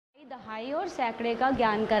दहाई और सैकड़े का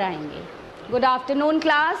ज्ञान कराएंगे। Good afternoon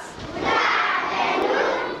class.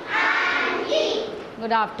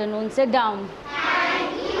 Good afternoon, sit down.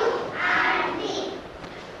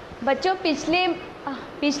 बच्चों,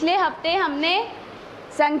 पिछले हफ्ते हमने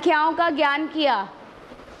संख्याओं का ज्ञान किया।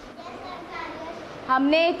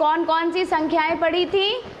 हमने कौन कौन सी संख्याएं पढ़ी थी?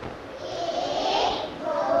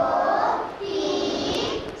 1, 2,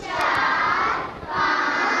 3,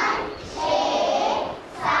 4, 5, 6,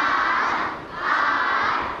 7, 8,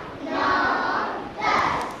 9,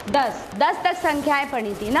 10। 10 तक संख्याएं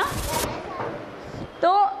पढ़ी थी ना।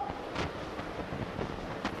 तो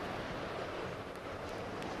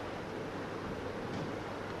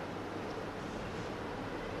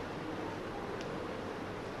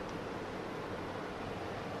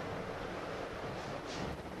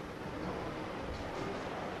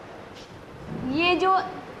ये जो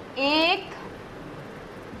 1,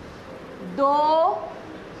 2,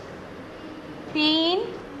 3,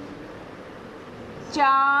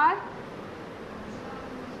 4,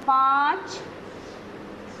 5,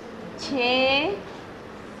 6,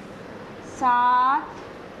 7,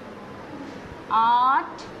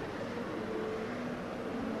 8,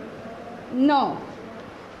 9,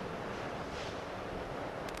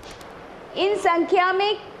 इन संख्या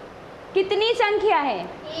में कितनी संख्या है?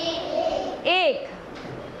 एक।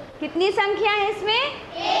 कितनी संख्या है इसमें?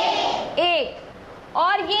 एक।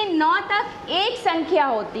 और ये 9 तक एक संख्या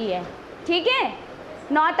होती है, ठीक है।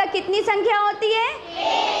 9 तक कितनी संख्या होती है?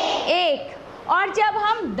 एक। और जब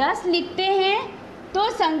हम 10 लिखते हैं तो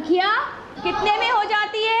संख्या कितने में हो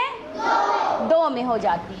जाती है? 2 में हो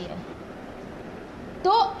जाती है।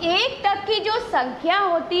 तो 1 तक की जो संख्या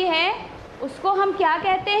होती है उसको हम क्या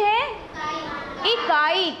कहते हैं?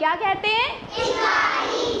 इकाई। क्या कहते हैं?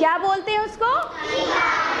 इकाई। क्या बोलते हैं उसको?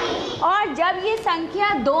 इकाई। और जब ये संख्या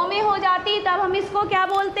 2 में हो जाती तब हम इसको क्या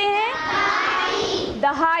बोलते हैं? दहाई।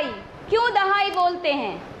 दहाई। क्यों दहाई बोलते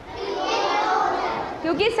हैं?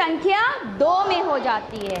 क्योंकि संख्या 2 में हो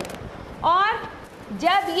जाती है। और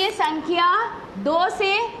जब ये संख्या 2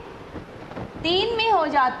 से 3 में हो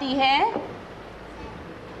जाती है,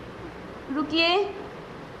 रुकिए,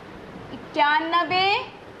 91,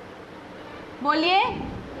 बोलिए,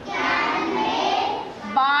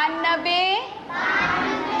 92,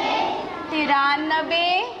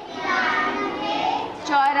 93,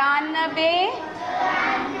 94,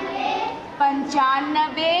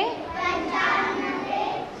 95,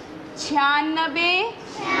 96,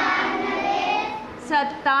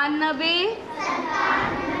 97,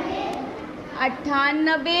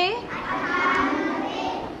 98,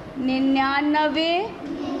 99,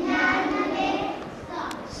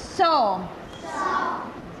 100।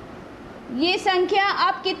 ये संख्या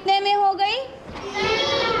अब कितने में हो गई?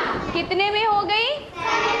 कितने में हो गई?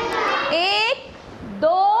 1,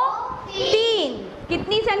 2, 3।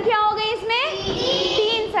 कितनी संख्या हो गई इसमें?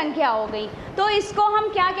 3 संख्या हो गई। तो इसको हम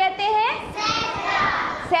क्या कहते हैं?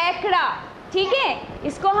 सैकड़ा। ठीक है,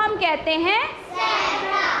 इसको हम कहते हैं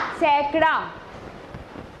सैकड़ा।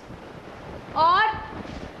 और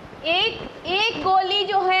एक गोली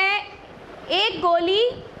जो है, एक गोली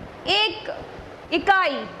एक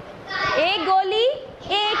इकाई, एक गोली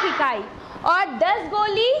एक इकाई, और 10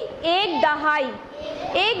 गोली एक दहाई,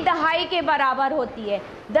 एक दहाई के बराबर होती है।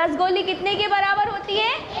 10 गोली कितने के बराबर होती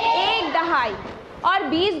है? एक दहाई। और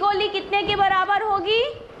 20 गोली कितने के बराबर होगी?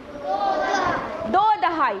 2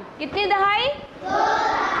 दहाई। कितनी दहाई?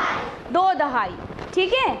 2 दहाई।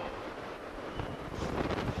 ठीक है।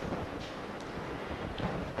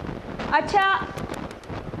 अच्छा,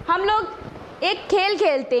 हम लोग एक खेल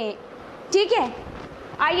खेलते हैं, ठीक है।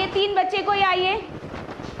 आइए, 3 बच्चे कोई आइए।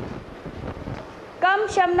 कम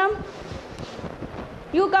शबनम,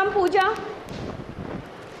 यू कम पूजा,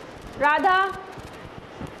 राधा,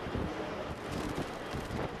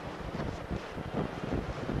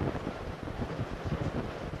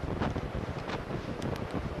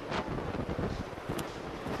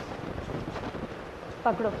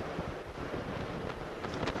 पकड़ो।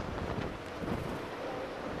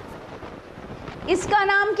 इसका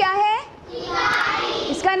नाम क्या है? इकाई।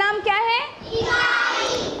 इसका नाम क्या है?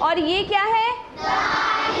 इकाई। और ये क्या है?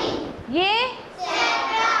 दहाई। ये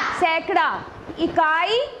सैकड़ा। सैकड़ा।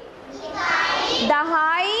 इकाई,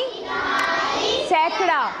 दहाई,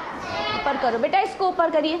 सैकड़ा। ऊपर करो बेटा, इसको ऊपर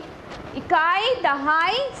करिए। इकाई,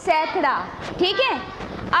 दहाई, सैकड़ा। ठीक है।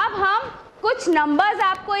 अब हम कुछ नंबर्स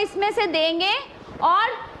आपको इसमें से देंगे, और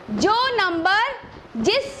जो नंबर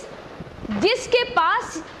जिसके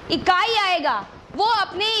पास इकाई आएगा वो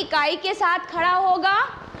अपनी इकाई के साथ खड़ा होगा,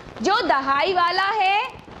 जो दहाई वाला है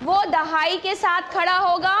वो दहाई के साथ खड़ा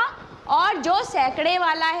होगा, और जो सैकड़े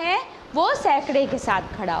वाला है वो सैकड़े के साथ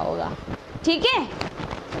खड़ा होगा। ठीक है,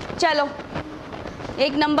 चलो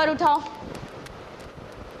एक नंबर उठाओ,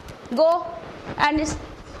 गो एंड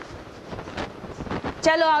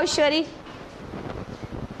चलो ऐश्वरी,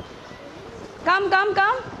 कम कम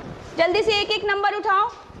कम, जल्दी से एक एक नंबर उठाओ।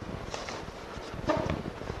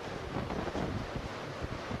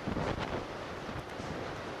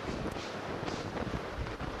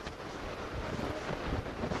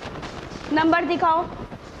 नंबर दिखाओ,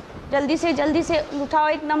 जल्दी से उठाओ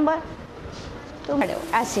एक नंबर। तुम खड़े हो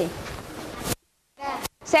ऐसे,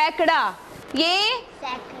 सैकड़ा, ये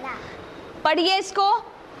सैकड़ा, पढ़िए इसको।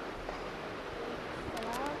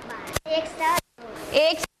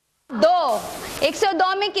 102।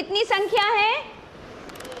 102 में कितनी संख्या है?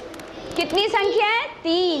 कितनी संख्या है?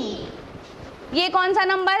 3। ये कौन सा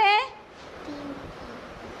नंबर है?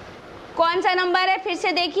 कौन सा नंबर है? फिर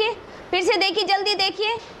से देखिए, जल्दी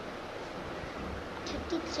देखिए।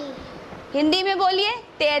 33। हिंदी में बोलिए।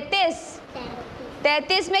 33।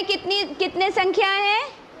 33 में कितने संख्याएं हैं?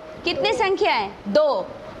 कितनी संख्या है? 2।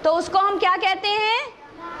 तो उसको हम क्या कहते हैं?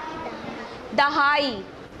 दहाई।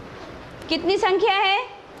 कितनी संख्या है?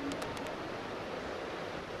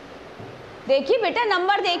 देखिए बेटा,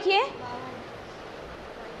 नंबर देखिए।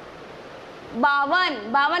 52।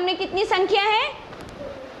 52 में कितनी संख्या है?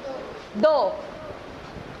 2।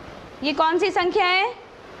 ये कौन सी संख्या है?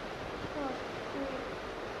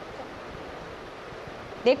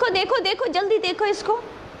 देखो देखो देखो, जल्दी देखो इसको।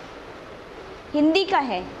 हिंदी का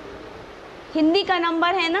है, हिंदी का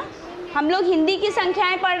नंबर है ना, हम लोग हिंदी की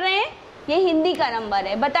संख्याएं पढ़ रहे हैं, ये हिंदी का नंबर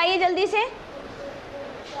है। बताइए जल्दी से।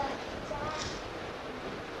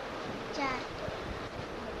 4।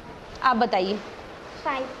 आप बताइए।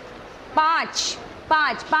 5।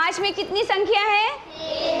 5 में कितनी संख्या है?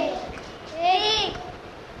 1।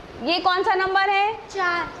 ये कौन सा नंबर है?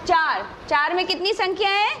 4। 4 में कितनी संख्या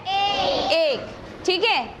है? 1। ठीक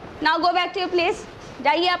है, now go back to your place,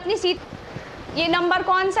 जाइए अपनी सीट। ये नंबर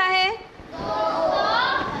कौन सा है?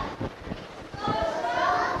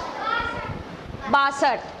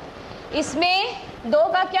 62। इसमें 2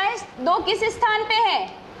 का क्या है? 2 किस स्थान पे है?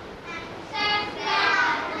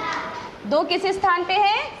 2 किस स्थान पे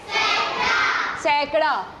है?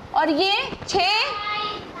 सैकड़ा। और ये 6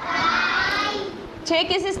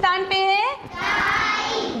 किस स्थान पे है?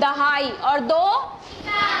 दहाई। और 2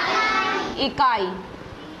 इकाई।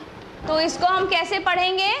 तो इसको हम कैसे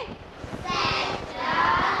पढ़ेंगे?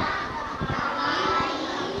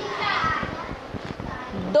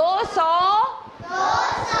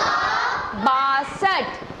 262।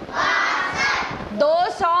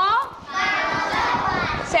 200।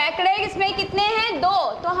 सैकड़े इसमें कितने हैं?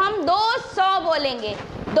 2, तो हम 200 बोलेंगे।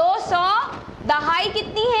 200। दहाई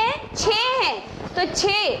कितनी है? 6 है, तो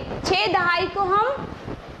 6 दहाई को हम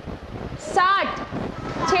 60।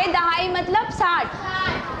 6 दहाई मतलब 60।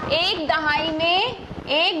 एक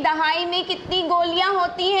दहाई में कितनी गोलियां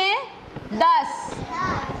होती हैं? 10।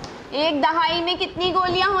 एक दहाई में कितनी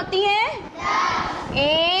गोलियां होती हैं?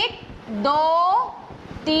 1 2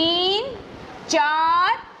 3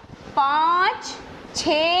 4 5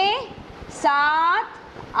 6 7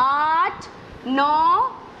 8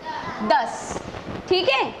 9 10। ठीक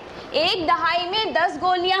है, एक दहाई में 10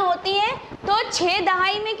 गोलियां होती हैं, तो 6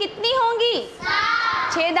 दहाई में कितनी होंगी?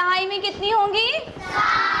 6 दहाई में कितनी होंगी?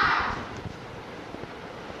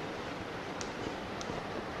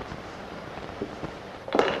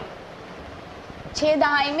 6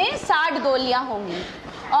 दहाई में 60 गोलियां होंगी।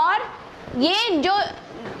 और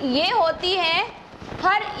ये होती है,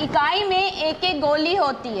 हर इकाई में एक एक गोली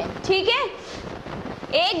होती है। ठीक है,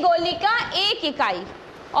 एक गोली का 1 इकाई।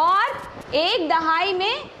 और एक दहाई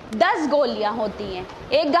में 10 गोलियां होती हैं।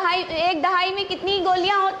 एक दहाई में कितनी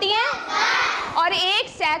गोलियां होती हैं? और एक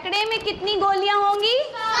सैकड़े में कितनी गोलियां होंगी?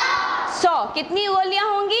 100। कितनी गोलियां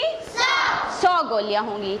होंगी? 100 गोलियां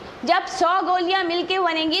होंगी। जब 100 गोलियां मिलके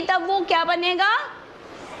बनेंगी तब वो क्या बनेगा?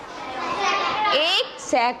 एक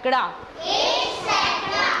सैकड़ा।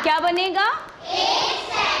 क्या बनेगा? एक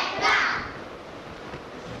सैकड़ा।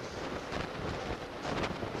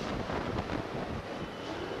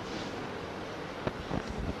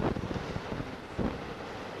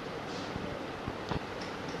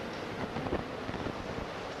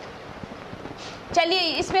 चलिए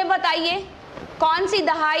इसमें बताइए, कौन सी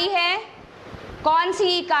दहाई है, कौन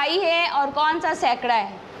सी इकाई है और कौन सा सैकड़ा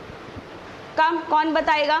है? कम, कौन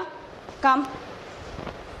बताएगा? कम।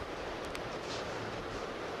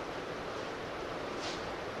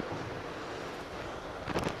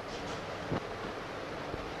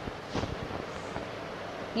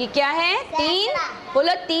 ये क्या है? 3।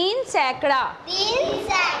 बोलो 3 सैकड़ा। 3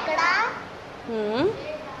 सैकड़ा।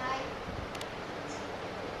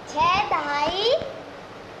 6 6 दहाई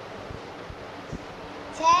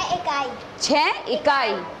 6 इकाई। 6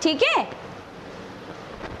 इकाई, ठीक है।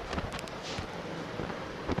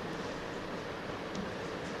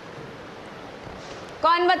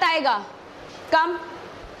 कौन बताएगा? कम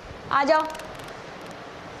आ जाओ।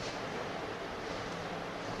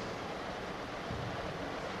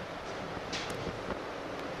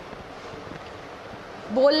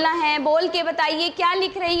 बोलना है, बोल के बताइए क्या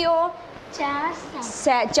लिख रही हो? 4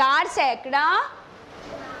 सैकड़ा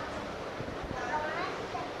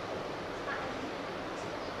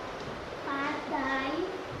 5 दहाई।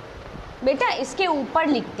 बेटा इसके ऊपर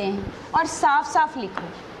लिखते हैं और साफ साफ लिखो,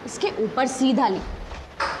 इसके ऊपर सीधा लिखो।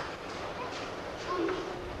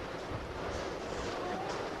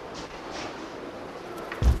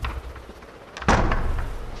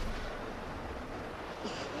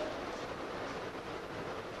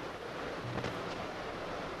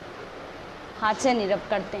 हाथ से निरप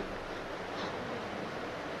करते हैं।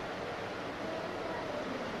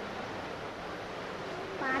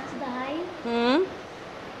 5 दहाई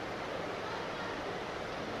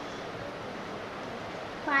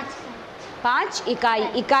 5 इकाई।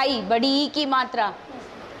 इकाई बड़ी ई की मात्रा,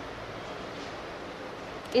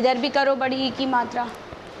 इधर भी करो बड़ी ई की मात्रा।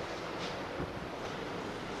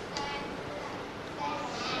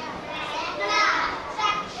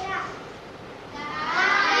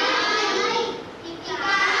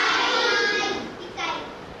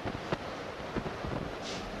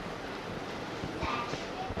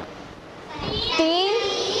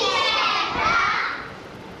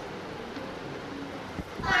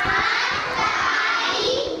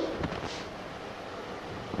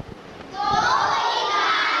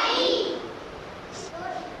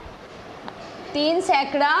 तीन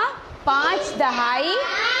सैकड़ा 5 दहाई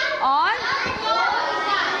और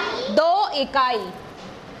 2 इकाई।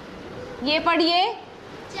 ये पढ़िए।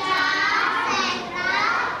 4 सैकड़ा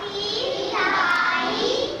 3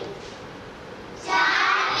 दहाई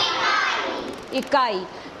 4 इकाई।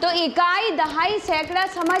 तो इकाई, दहाई, सैकड़ा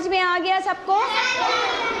समझ में आ गया सबको?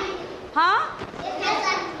 हाँ।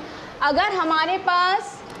 अगर हमारे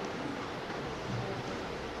पास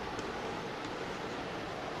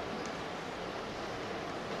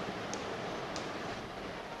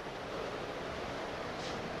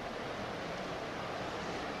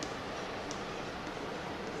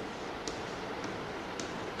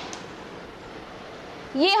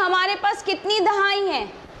ये हमारे पास कितनी दहाई हैं?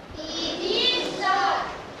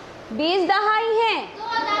 20 दहाई हैं।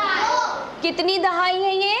 कितनी दहाई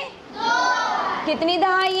है ये? 2। कितनी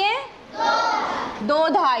दहाई है? 2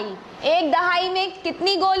 दहाई। एक दहाई में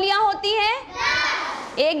कितनी गोलियां होती हैं?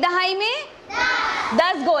 10। एक दहाई में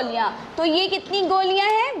 10 गोलियां। तो ये कितनी गोलियां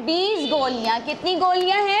हैं? 20 गोलियां। कितनी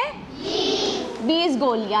गोलियां हैं? 20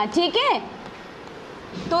 गोलियां, ठीक है।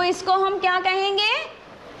 तो इसको हम क्या कहेंगे?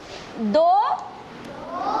 2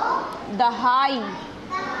 दहाई।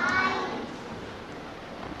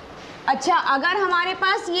 अच्छा, अगर हमारे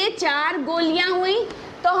पास ये 4 गोलियां हुई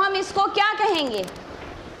तो हम इसको क्या कहेंगे?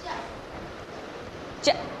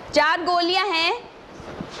 4 गोलियां हैं,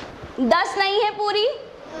 10 नहीं है पूरी,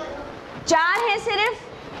 4 है सिर्फ,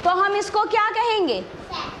 तो हम इसको क्या कहेंगे?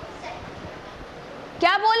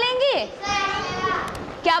 क्या बोलेंगे?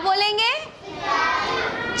 क्या बोलेंगे?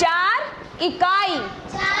 4 इकाई।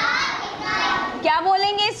 क्या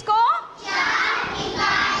बोलेंगे इसको?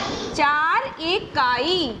 4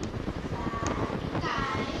 इकाई,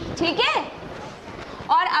 ठीक है।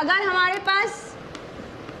 और अगर हमारे पास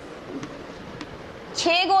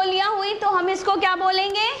 6 गोलियां हुई तो हम इसको क्या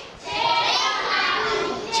बोलेंगे?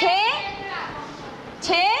 6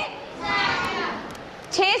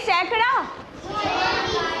 सैकड़ा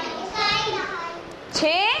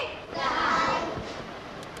 6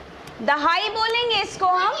 दहाई बोलेंगे इसको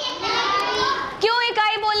हम। क्यों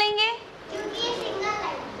इकाई बोलेंगे?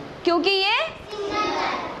 क्योंकि ये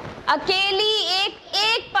अकेली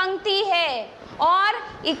एक पंक्ति है और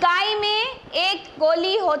इकाई में एक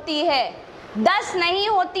गोली होती है, 10 नहीं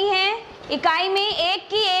होती हैं। इकाई में 1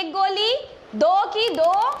 की 1 गोली, 2 की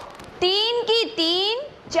 2, 3 की 3,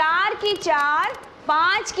 4 की 4,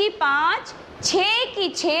 5 की 5, 6 की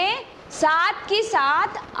 6, 7 की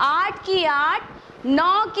 7, 8 की 8,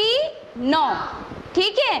 9 की 9,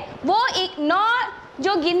 ठीक है। वो 9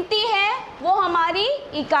 जो गिनती है वो हमारी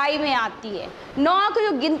इकाई में आती है। 9 की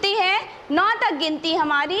जो गिनती है, 9 तक गिनती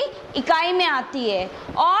हमारी इकाई में आती है।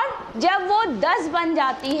 और जब वो 10 बन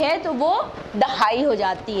जाती है तो वो दहाई हो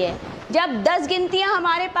जाती है। जब 10 गिनतियाँ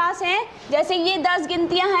हमारे पास हैं, जैसे ये 10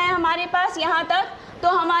 गिनतियाँ हैं हमारे पास यहाँ तक, तो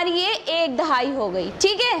हमारी ये 1 दहाई हो गई,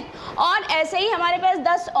 ठीक है। और ऐसे ही हमारे पास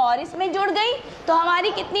 10 और इसमें जुड़ गई तो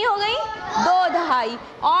हमारी कितनी हो गई, 2 दहाई।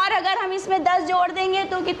 और अगर हम इसमें 10 जोड़ देंगे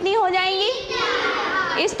तो कितनी हो जाएंगी,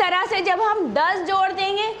 इस तरह से जब हम 10 जोड़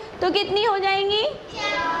देंगे तो कितनी हो जाएंगी,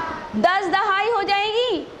 10 दहाई हो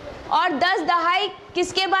जाएगी। और 10 दहाई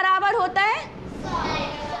किसके बराबर होता है,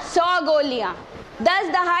 100 गोलियां। 10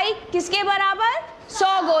 दहाई किसके बराबर,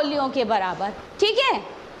 100 गोलियों के बराबर, ठीक है।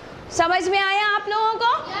 समझ में आया आप लोगों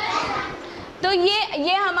को? तो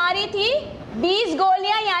ये हमारी थी 20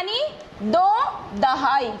 गोलियां यानी 2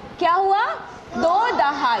 दहाई। क्या हुआ, 2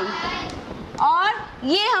 दहाई। और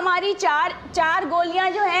ये हमारी चार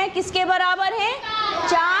गोलियां जो हैं किसके बराबर हैं,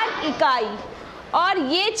 4 इकाई। और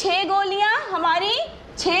ये 6 गोलियां हमारी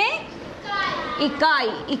 6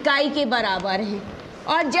 इकाई के बराबर हैं।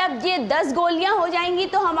 और जब ये 10 गोलियां हो जाएंगी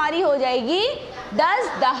तो हमारी हो जाएगी 10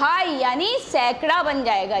 दहाई यानी सैकड़ा बन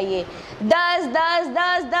जाएगा। ये 10 10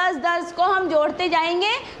 10 10 10 को हम जोड़ते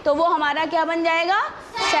जाएंगे तो वो हमारा क्या बन जाएगा,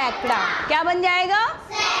 सैकड़ा। क्या बन जाएगा,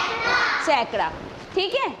 सैकड़ा।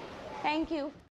 ठीक है, थैंक यू।